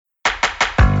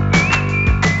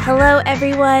Hello,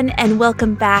 everyone, and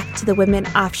welcome back to the Women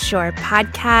Offshore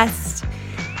podcast.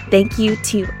 Thank you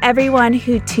to everyone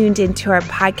who tuned into our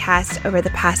podcast over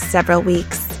the past several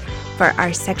weeks for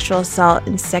our sexual assault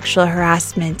and sexual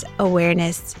harassment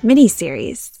awareness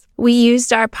mini-series. We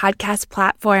used our podcast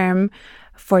platform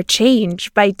for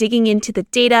change by digging into the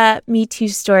data, Me Too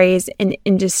stories, and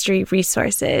industry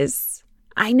resources.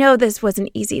 I know this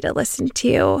wasn't easy to listen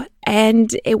to,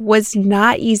 and it was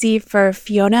not easy for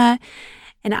Fiona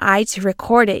and I to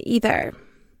record it either.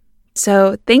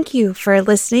 So thank you for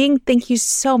listening. Thank you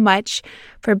so much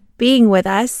for being with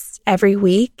us every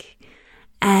week.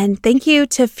 And thank you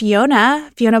to Fiona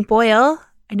Boyle.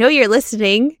 I know you're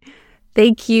listening.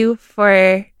 Thank you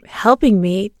for helping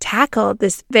me tackle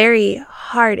this very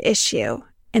hard issue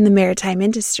in the maritime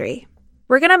industry.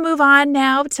 We're going to move on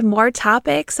now to more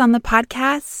topics on the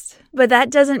podcast. But that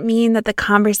doesn't mean that the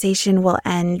conversation will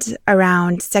end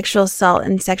around sexual assault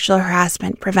and sexual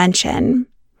harassment prevention.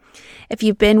 If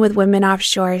you've been with Women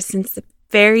Offshore since the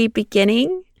very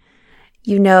beginning,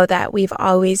 you know that we've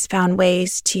always found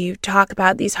ways to talk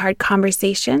about these hard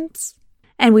conversations,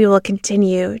 and we will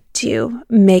continue to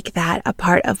make that a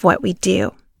part of what we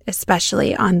do,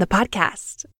 especially on the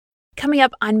podcast. Coming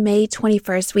up on May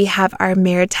 21st, we have our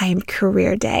Maritime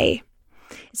Career Day.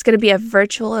 It's going to be a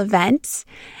virtual event,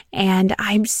 and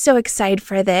I'm so excited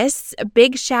for this. A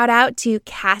big shout out to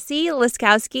Cassie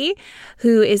Liskowski,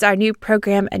 who is our new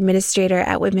program administrator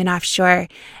at Women Offshore,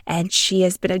 and she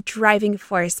has been a driving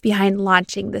force behind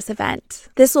launching this event.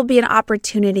 This will be an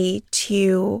opportunity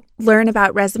to learn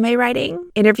about resume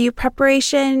writing, interview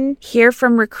preparation, hear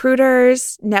from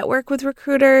recruiters, network with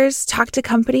recruiters, talk to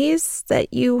companies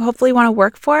that you hopefully want to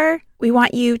work for. We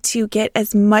want you to get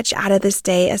as much out of this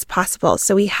day as possible.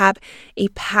 So we have a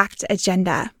packed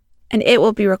agenda, and it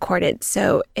will be recorded.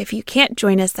 So if you can't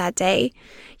join us that day,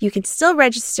 you can still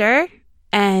register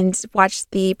and watch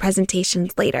the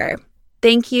presentations later.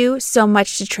 Thank you so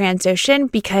much to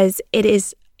Transocean because it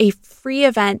is a free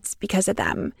event because of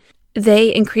them.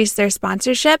 They increased their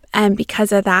sponsorship, and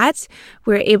because of that,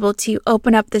 we're able to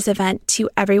open up this event to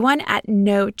everyone at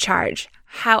no charge.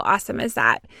 How awesome is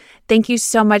that? Thank you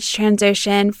so much,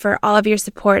 Transocean, for all of your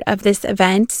support of this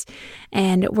event,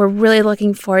 and we're really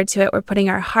looking forward to it. We're putting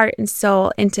our heart and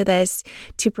soul into this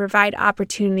to provide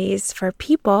opportunities for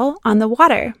people on the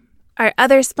water. Our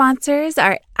other sponsors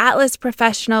are Atlas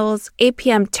Professionals,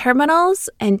 APM Terminals,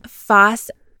 and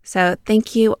FOSS. So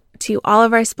thank you to all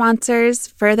of our sponsors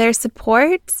for their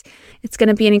support. It's going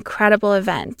to be an incredible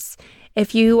event.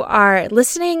 If you are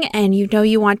listening and you know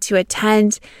you want to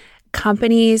attend,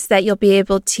 companies that you'll be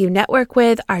able to network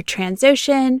with are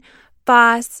Transocean,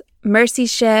 FOSS, Mercy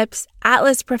Ships,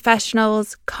 Atlas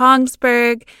Professionals,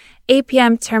 Kongsberg,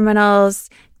 APM Terminals,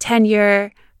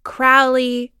 Tenure,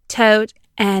 Crowley, Tote,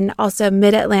 and also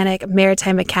Mid-Atlantic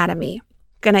Maritime Academy.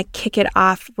 Going to kick it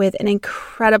off with an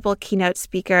incredible keynote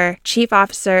speaker, Chief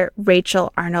Officer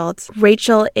Rachel Arnold.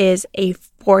 Rachel is a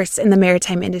force in the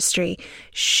maritime industry.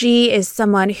 She is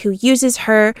someone who uses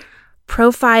her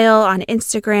profile on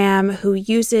Instagram, who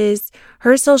uses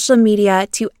her social media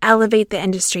to elevate the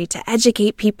industry, to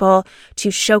educate people,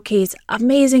 to showcase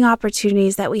amazing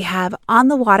opportunities that we have on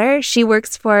the water. She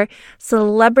works for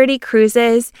Celebrity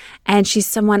Cruises, and she's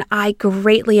someone I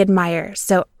greatly admire.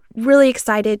 So really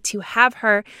excited to have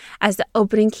her as the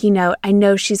opening keynote. I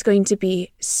know she's going to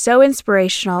be so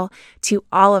inspirational to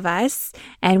all of us,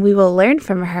 and we will learn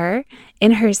from her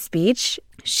in her speech.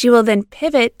 She will then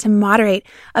pivot to moderate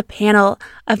a panel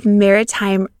of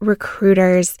maritime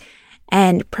recruiters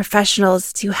and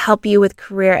professionals to help you with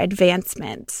career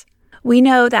advancement. We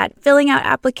know that filling out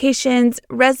applications,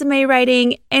 resume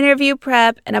writing, interview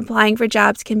prep, and applying for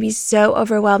jobs can be so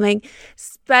overwhelming,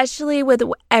 especially with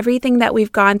everything that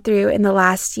we've gone through in the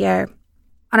last year.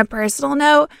 On a personal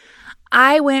note,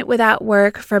 I went without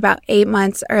work for about 8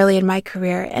 months early in my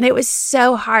career, and it was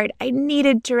so hard. I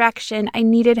needed direction. I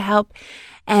needed help,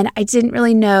 and I didn't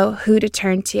really know who to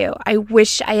turn to. I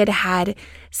wish I had had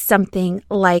something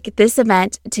like this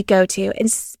event to go to, and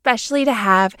especially to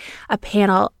have a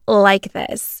panel like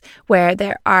this where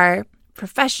there are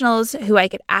professionals who I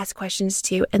could ask questions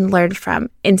to and learn from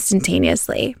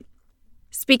instantaneously.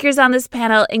 Speakers on this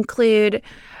panel include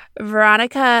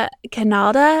Veronica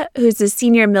Canalda, who's a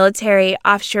senior military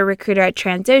offshore recruiter at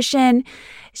Transocean,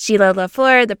 Sheila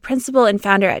LaFleur, the principal and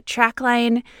founder at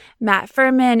Trackline, Matt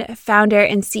Furman, founder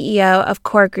and CEO of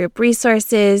Core Group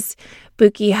Resources,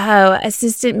 Buki Ho,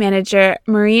 assistant manager,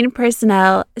 marine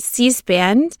personnel,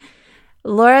 C-SPAN,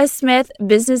 Laura Smith,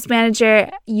 business manager,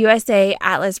 USA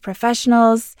Atlas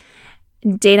Professionals,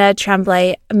 Dana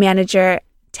Tremblay, manager,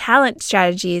 talent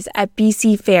strategies at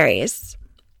BC Ferries.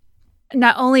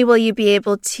 not only will you be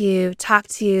able to talk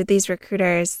to these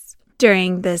recruiters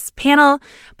during this panel,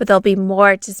 but there'll be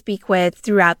more to speak with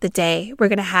throughout the day. We're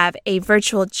going to have a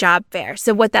virtual job fair.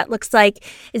 So what that looks like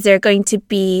is there are going to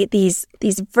be these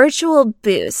virtual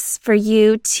booths for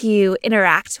you to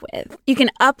interact with. You can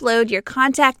upload your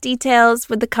contact details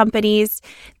with the companies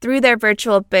through their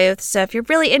virtual booth. So if you're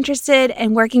really interested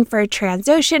in working for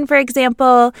Transocean, for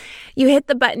example, you hit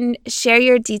the button, share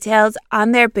your details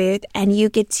on their booth, and you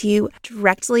get to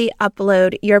directly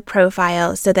upload your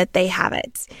profile so that they have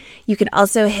it. You can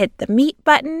also hit the Meet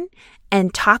button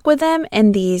and talk with them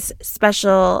in these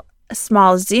special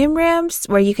small Zoom rooms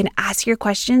where you can ask your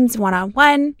questions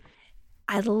one-on-one.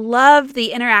 I love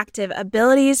the interactive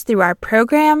abilities through our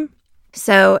program.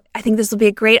 So I think this will be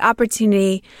a great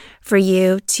opportunity for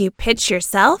you to pitch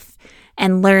yourself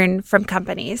and learn from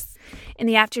companies. In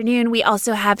the afternoon, we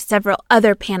also have several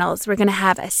other panels. We're going to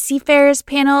have a seafarers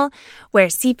panel where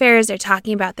seafarers are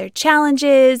talking about their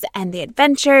challenges and the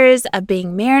adventures of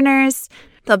being mariners.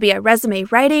 There'll be a resume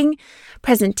writing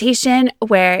presentation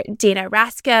where Dana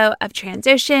Rasko of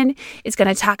Transocean is going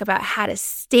to talk about how to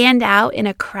stand out in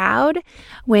a crowd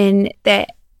when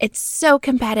it's so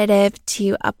competitive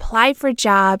to apply for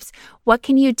jobs. What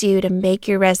can you do to make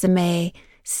your resume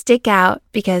stick out?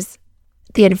 Because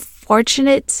the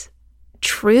unfortunate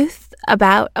truth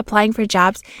about applying for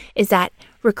jobs is that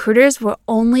recruiters will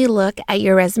only look at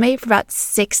your resume for about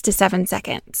 6 to 7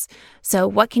 seconds. So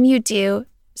what can you do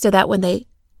so that when they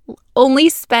only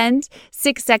spend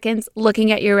 6 seconds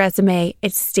looking at your resume,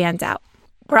 it stands out?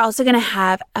 We're also going to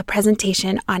have a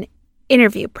presentation on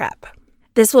interview prep.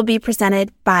 This will be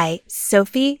presented by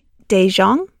Sophie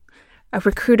DeJong, a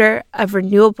recruiter of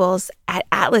renewables at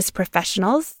Atlas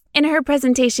Professionals. In her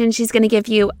presentation, she's going to give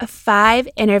you 5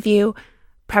 interview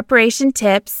preparation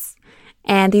tips,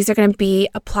 and these are going to be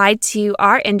applied to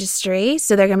our industry.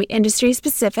 So they're going to be industry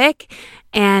specific.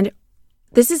 And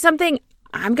this is something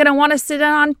I'm going to want to sit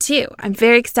on too. I'm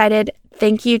very excited.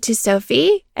 Thank you to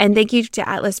Sophie, and thank you to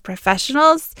Atlas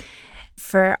Professionals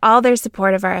for all their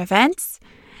support of our events.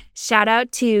 Shout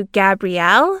out to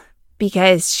Gabrielle,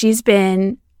 because she's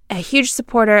been a huge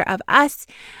supporter of us,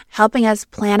 helping us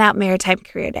plan out Maritime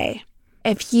Career Day.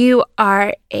 If you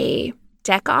are a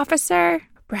deck officer,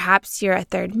 perhaps you're a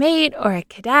third mate or a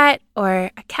cadet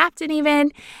or a captain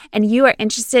even, and you are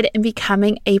interested in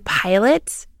becoming a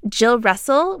pilot, Jill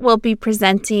Russell will be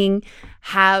presenting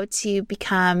how to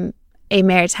become a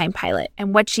maritime pilot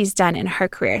and what she's done in her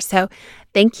career. So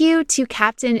thank you to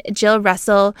Captain Jill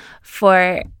Russell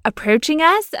for approaching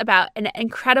us about an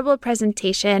incredible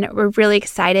presentation. We're really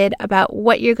excited about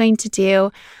what you're going to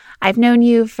do. I've known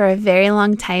you for a very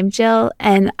long time, Jill,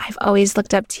 and I've always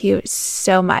looked up to you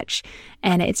so much.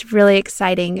 And it's really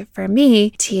exciting for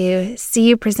me to see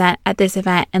you present at this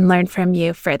event and learn from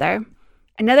you further.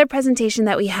 Another presentation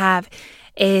that we have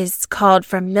is called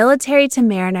From Military to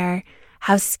Mariner,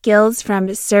 How Skills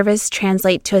from Service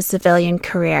Translate to a Civilian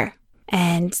Career.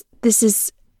 And this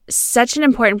is such an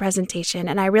important presentation,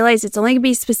 and I realize it's only going to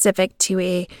be specific to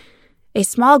a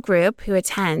small group who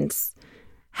attends.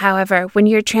 However, when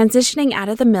you're transitioning out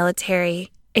of the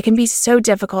military, it can be so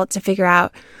difficult to figure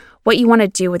out what you want to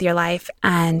do with your life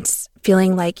and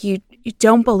feeling like you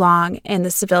don't belong in the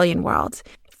civilian world.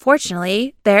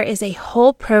 Fortunately, there is a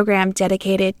whole program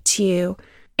dedicated to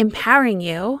empowering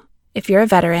you, if you're a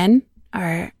veteran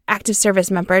or active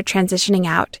service member transitioning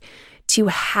out, to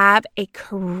have a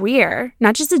career,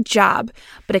 not just a job,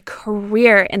 but a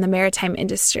career in the maritime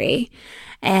industry.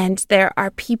 And there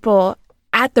are people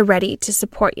at the ready to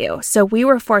support you. So we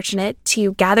were fortunate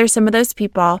to gather some of those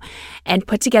people and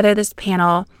put together this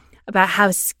panel about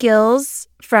how skills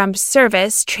from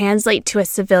service translate to a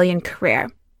civilian career.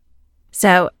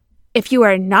 So if you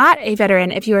are not a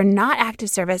veteran, if you are not active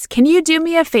service, can you do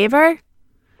me a favor?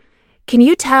 Can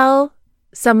you tell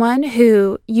someone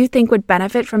who you think would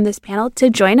benefit from this panel to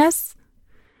join us?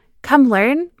 Come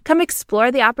learn, come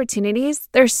explore the opportunities.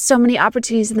 There's so many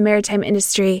opportunities in the maritime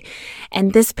industry,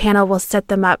 and this panel will set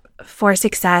them up for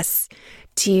success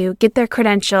to get their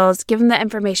credentials, give them the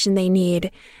information they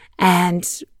need,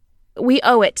 and we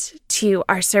owe it to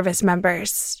our service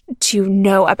members to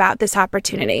know about this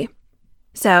opportunity.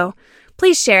 So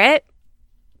please share it.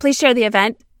 Please share the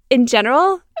event. In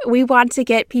general, we want to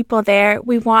get people there.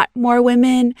 We want more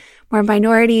women, more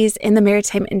minorities in the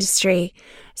maritime industry.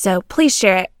 So please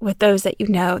share it with those that you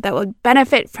know that would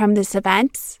benefit from this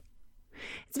event.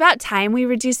 It's about time we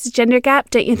reduce the gender gap,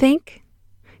 don't you think?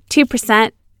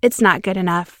 2%, it's not good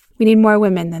enough. We need more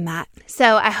women than that.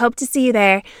 So I hope to see you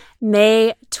there.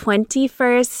 May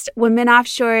 21st, Women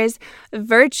Offshore's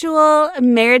virtual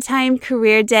Maritime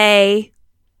Career Day.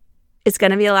 It's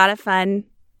going to be a lot of fun.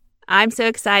 I'm so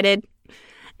excited.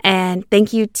 And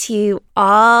thank you to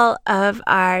all of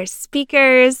our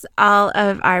speakers, all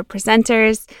of our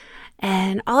presenters,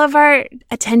 and all of our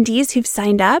attendees who've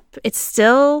signed up. It's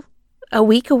still a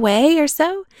week away or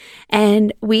so,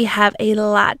 and we have a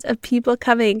lot of people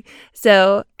coming.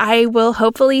 So I will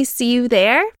hopefully see you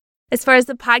there. As far as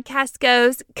the podcast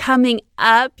goes, coming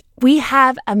up, we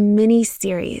have a mini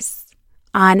series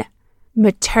on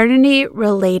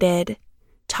maternity-related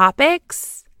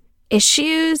topics,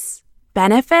 issues,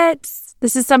 benefits.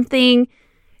 This is something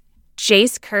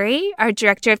Jace Curry, our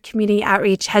Director of Community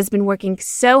Outreach, has been working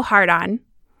so hard on.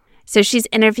 So she's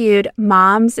interviewed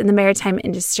moms in the maritime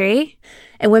industry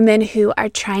and women who are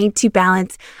trying to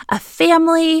balance a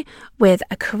family with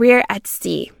a career at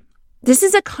sea. This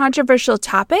is a controversial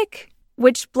topic,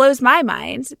 which blows my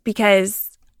mind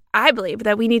because I believe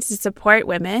that we need to support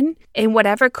women in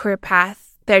whatever career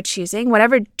path they're choosing,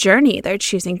 whatever journey they're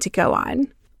choosing to go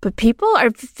on. But people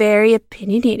are very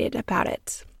opinionated about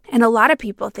it. And a lot of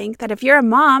people think that if you're a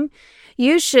mom,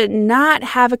 you should not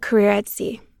have a career at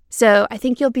sea. So I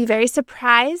think you'll be very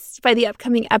surprised by the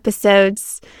upcoming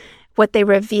episodes, what they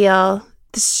reveal,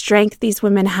 the strength these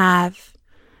women have,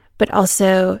 but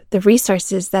also the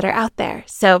resources that are out there.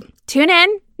 So tune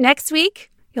in next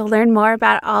week. You'll learn more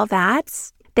about all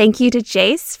that. Thank you to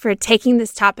Jace for taking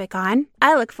this topic on.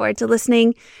 I look forward to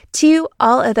listening to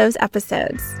all of those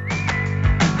episodes.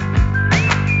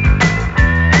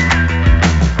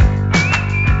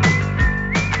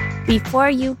 Before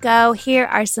you go, here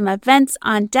are some events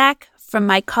on deck from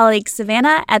my colleague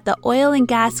Savannah at the Oil and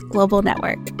Gas Global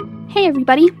Network. Hey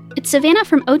everybody, it's Savannah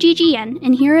from OGGN,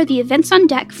 and here are the events on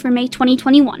deck for May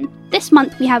 2021. This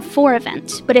month we have 4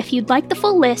 events, but if you'd like the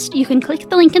full list, you can click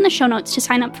the link in the show notes to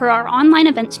sign up for our online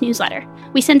events newsletter.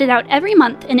 We send it out every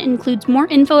month, and it includes more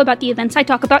info about the events I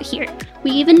talk about here.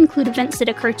 We even include events that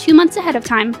occur 2 months ahead of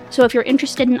time, so if you're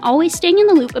interested in always staying in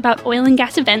the loop about oil and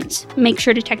gas events, make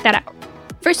sure to check that out.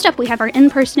 First up, we have our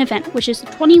in-person event, which is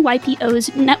the 20YPO's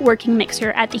Networking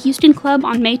Mixer at the Houston Club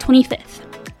on May 25th.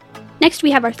 Next, we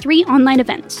have our 3 online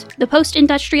events, the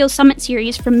Post-Industrial Summit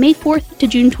Series from May 4th to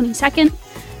June 22nd,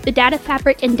 the Data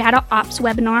Fabric and Data Ops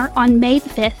webinar on May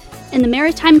 5th, and the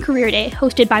Maritime Career Day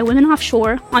hosted by Women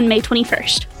Offshore on May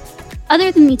 21st.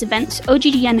 Other than these events,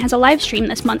 OGGN has a live stream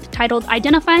this month titled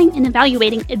Identifying and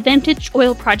Evaluating Advantaged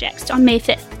Oil Projects on May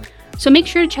 5th. So make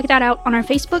sure to check that out on our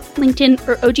Facebook, LinkedIn,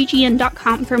 or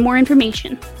OGGN.com for more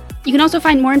information. You can also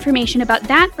find more information about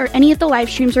that or any of the live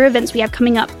streams or events we have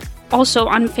coming up, also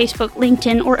on Facebook,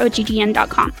 LinkedIn, or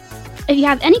OGGN.com. If you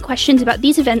have any questions about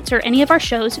these events or any of our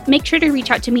shows, make sure to reach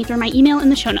out to me through my email in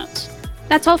the show notes.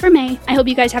 That's all for May. I hope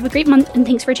you guys have a great month, and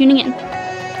thanks for tuning in.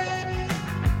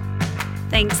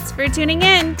 Thanks for tuning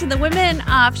in to the Women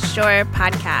Offshore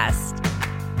podcast.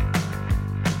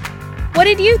 What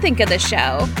did you think of the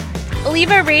show?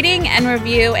 Leave a rating and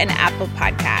review in Apple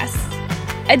Podcasts.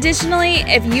 Additionally,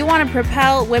 if you want to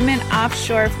propel Women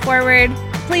Offshore forward,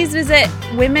 please visit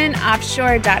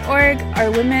womenoffshore.org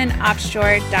or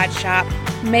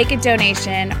womenoffshore.shop, make a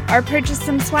donation, or purchase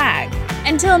some swag.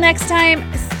 Until next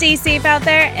time, stay safe out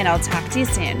there, and I'll talk to you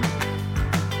soon.